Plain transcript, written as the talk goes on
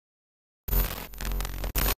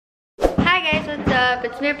up?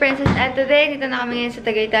 It's me, Princess, and today, dito na kami ngayon sa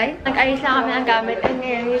Tagaytay. Nag-ayos lang kami ng gamit, and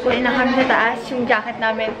ngayon, ikunin na kami sa taas yung jacket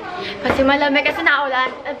namin. Kasi malamig, kasi naulan.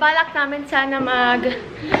 At balak namin sana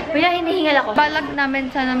Kuya, hinihingal ako. Balak namin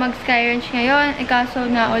sana mag-sky range ngayon, kaso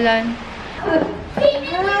naulan.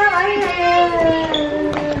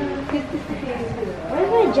 Where's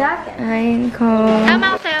my jacket? Ay, Nicole.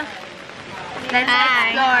 Tama ako sa'yo. Let's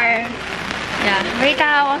explore. Yeah. Wait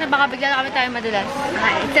ako kasi baka bigla na kami tayo madulas.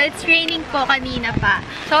 Okay. So, it's raining po kanina pa.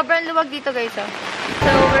 Sobrang luwag dito, guys. Oh.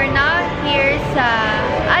 So, we're now here sa...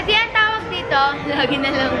 di ang tawag dito. Lagi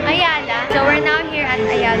na lang. Ayala. So, we're now here at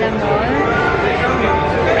Ayala Mall.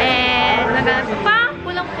 And,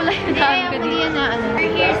 pulang-pula yung dami ko dito.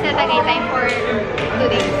 We're here sa Tagaytay for 2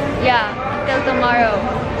 days. Yeah. Until tomorrow.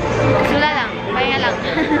 Wala lang. Kaya lang.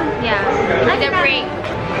 Yeah. Like a break.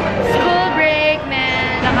 School break,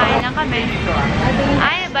 man. Nakain lang kami.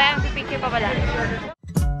 Ay, ba? Magpipicture pa pala.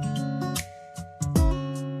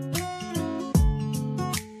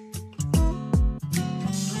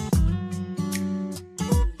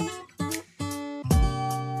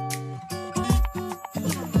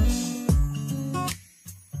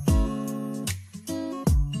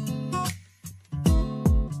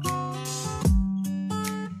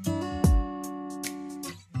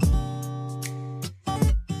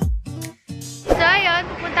 So, ayun,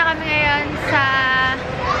 pupunta kami ngayon sa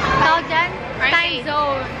time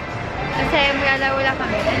zone. Kasi wala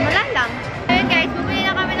kami. And wala lang. Ayun guys, bumili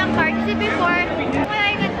na kami ng card. Kasi before, wala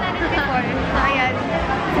yung ganda natin before. So, ayan.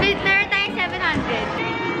 Meron tayong 700.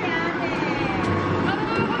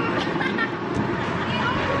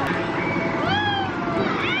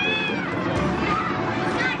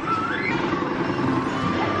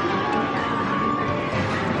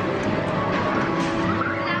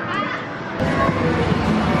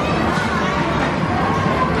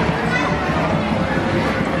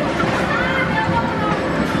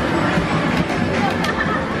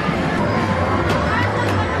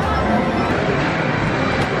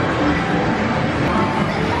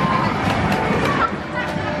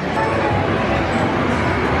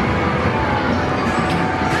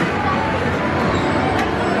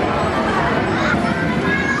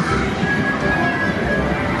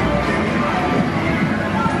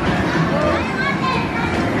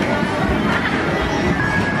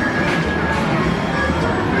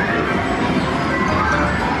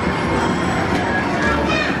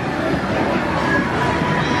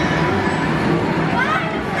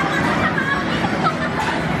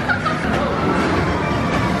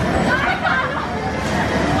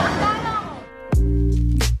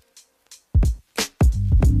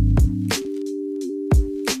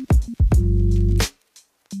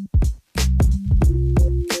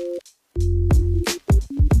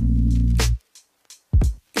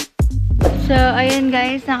 So, ayun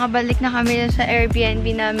guys, nakabalik na kami sa Airbnb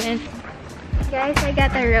namin. Guys, I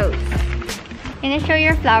got a rose. Can I show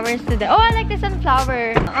your flowers today? Oh, I like the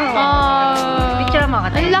sunflower. Oh. Picture mo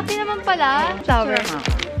ka tayo. Ang laki naman pala. Flower.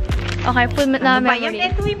 Okay, full na memory.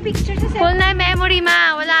 Full na memory,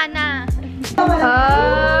 ma. Wala na.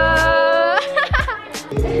 Oh.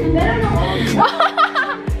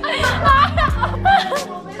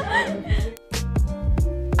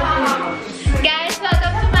 Guys,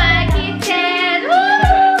 welcome to my kitchen.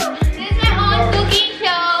 Woo! This is my own cooking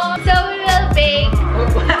show. So we will bake.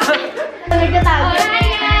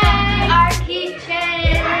 Our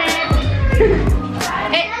kitchen.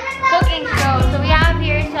 Cooking show. So we have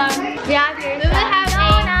here some. We will have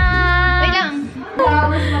a. Wait lang.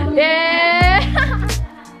 Yeah.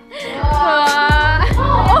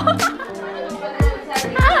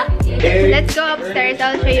 Let's go upstairs.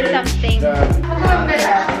 I'll show you something.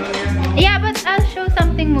 Yeah, but I'll show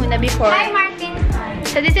something muna before. Hi, Martin.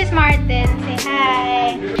 So this is Martin. Say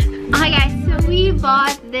hi. Okay, guys. So we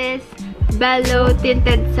bought this Bello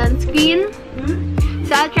tinted sunscreen.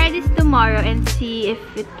 So I'll try this tomorrow and see if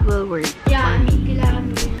it will work for me.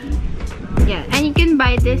 Yeah, and you can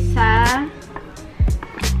buy this sa...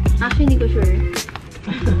 Actually, hindi ko sure.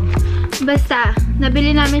 Basta,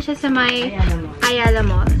 nabili namin siya sa may Ayala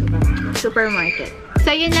Mall supermarket.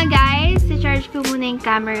 So yun na guys, i-charge ko muna yung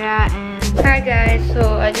camera and... Hi guys,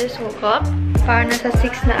 so I just woke up. Parang nasa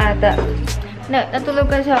 6 na ata.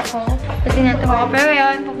 Natulog kasi ako. Kasi natulog ako. Pero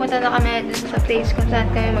yun, pupunta na kami dun sa place kung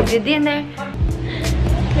saan kami magdi-dinner.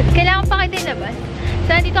 Kailangan pa kita ilabas.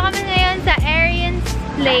 So nandito kami ngayon sa Arian's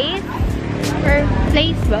Place. Or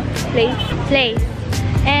Place ba? Place.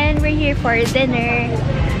 And we're here for dinner.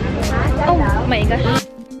 Oh my gosh.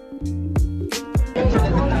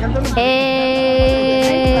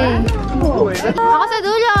 Hey! Ako sa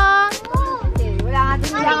dulo! Wala nga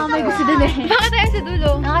din lang may gusto dun eh. Bakit tayo sa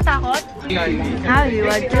dulo? Nakatakot? How you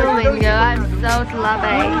are doing, girl? I'm so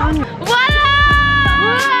sloppy. Wala!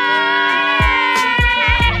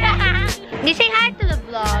 You say hi to the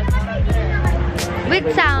vlog. With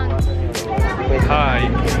sound.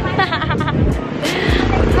 Hi.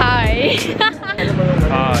 Hi.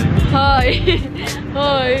 Hi. Hi.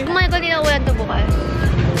 Hi. Kumain ko din ang ulan to bukas.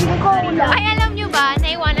 Hindi ko ulam. Ay, alam nyo ba,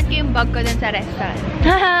 naiwanan ko yung bag ko dun sa restaurant.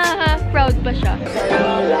 Proud pa siya.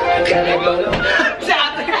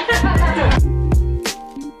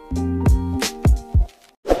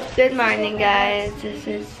 Good morning, guys. This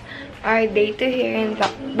is our day to here in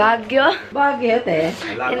Baguio. Bakit eh?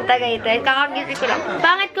 In Tagaytay. Kakagising ko lang.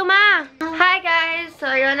 Pangit ko, ma! Hi, guys! So,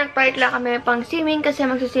 yun, nag-park lang kami pang swimming kasi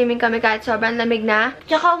magsuswimming kami kahit sobrang lamig na.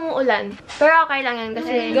 Tsaka umuulan. Pero okay lang yan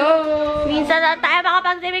kasi Go! minsan na tayo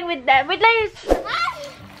makapag-swimming with them. Wait lang yun!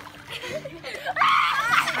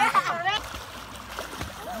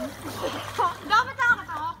 Dapat ako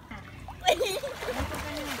katok?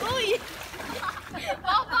 Uy!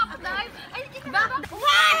 Back dive! Ay, back dive!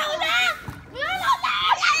 Wow! Ulan!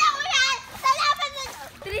 Ulan! Salamat na!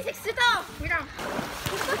 360 to! Wait lang.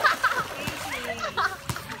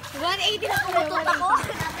 180 na kumutut ako.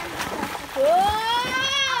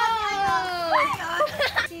 Wow!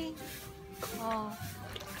 Oh.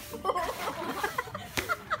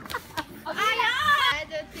 Ayan!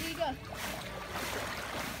 1, 2, 3, go!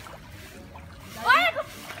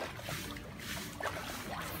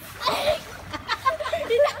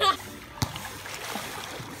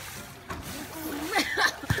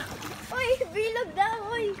 Uy, bilog daw,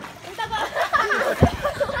 uy. Ang taba.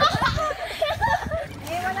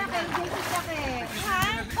 Eh, wala kayo. Jason siya eh.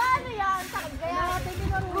 Ha? Paano yan? Sakit kaya natin di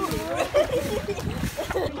marunong.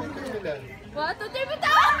 1, 2, 3,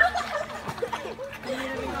 bitaw!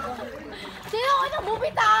 Sino ko nang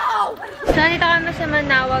bumitaw? So, nandito kami sa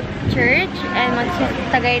Manawag Church and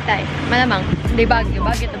Tagaytay. Malamang. Hindi, Baguio.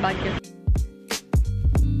 Baguio to Baguio.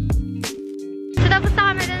 So, tapos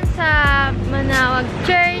na kami dun sa Manawag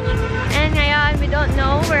Church. And ngayon, we don't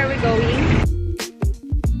know where we're going.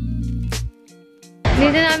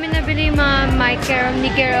 Dito namin nabili yung mga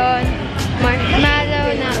Nicaron,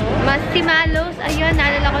 marshmallow na Mastimalos. Ayun,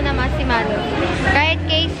 naalala ko na Mastimalos. Right,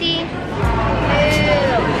 Casey?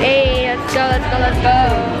 Hey, let's go, let's go, let's go.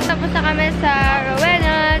 Tapos na kami sa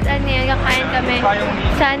Rowenas. And ngayon, kakain kami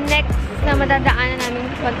sa next na madadaanan namin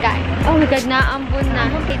pagkain. Oh my God, naambun na.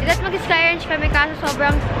 Okay, let's mag-sky range kami kaso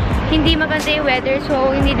sobrang hindi maganda yung weather.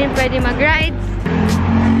 So, hindi din pwede mag-rides.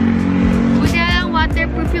 Buti na lang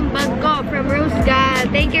waterproof yung bag ko from Rosegal.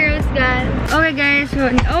 Thank you, Rosegal. Okay, guys. So,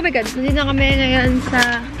 oh my God, nandito na kami ngayon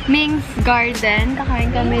sa Ming's Garden.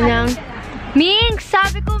 Kakain kami ng Ming's!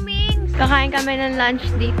 Sabi ko Ming's! Kakain kami ng lunch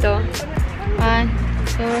dito. 1,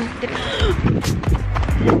 2, 3.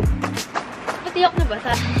 Patiyok na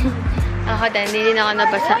basa. Ako din, hindi ako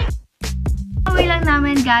nabasa. Uwi lang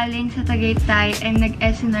namin galing sa Tagaytay and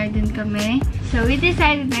nag-SNR din kami. So, we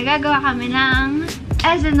decided na gagawa kami ng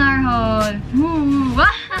SNR haul.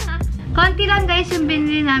 Konti lang guys yung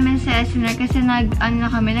binili namin sa SNR kasi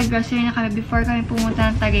nag-grocery na kami before kami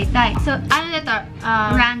pumunta ng Tagaytay. So, ano na to?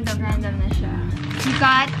 Random na siya. We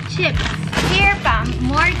got chips. Here pa,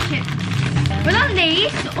 more chips. Walang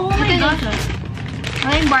Lays? Oh my gosh.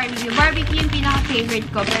 Wala yung barbecue. Barbecue yung pinaka-favorite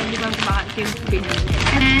ko. Pero hindi ko pinaka-favorite.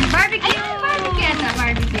 And then, barbecue! Barbecue ata,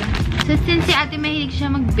 barbecue. So, since si ate mahilig siya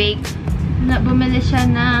mag-bake, bumili siya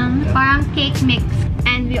ng parang cake mix.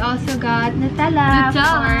 And we also got Nutella, of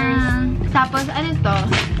course. Tapos, ano to?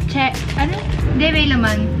 Ano? Hindi, may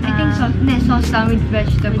laman. I think sauce. Hindi, sauce lang with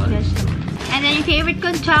vegetables. And then, yung favorite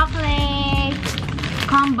kong chocolate.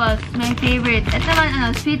 Combos, my favorite. Ito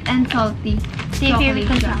naman, sweet and salty. Ito yung favorite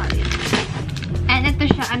kong chocolate. And ito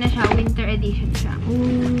siya, winter edition siya.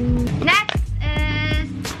 Ooh. Next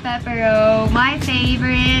is Pepero, my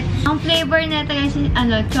favorite. Ang flavor nito guys is,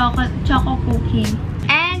 choco cookie.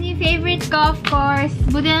 And yung favorite ko, of course,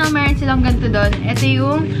 buti na meron silang ganito doon. Ito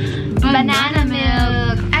yung banana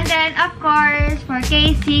milk. And then, of course, for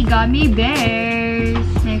Casey, gummy bears.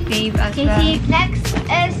 My fave as well. Casey, next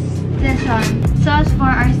is this one. Sauce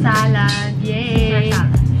for our salad. Yay!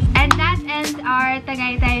 And that ends our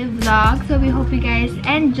Tagaytay vlog. So we hope you guys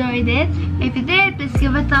enjoyed it. If you did, please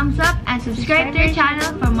give a thumbs up and subscribe to our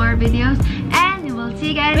channel for more videos. And we will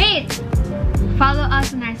see you guys. Wait! Follow us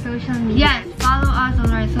on our social media. Yes, follow us on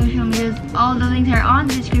our social medias. All the links are on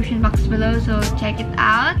the description box below. So check it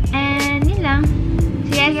out. And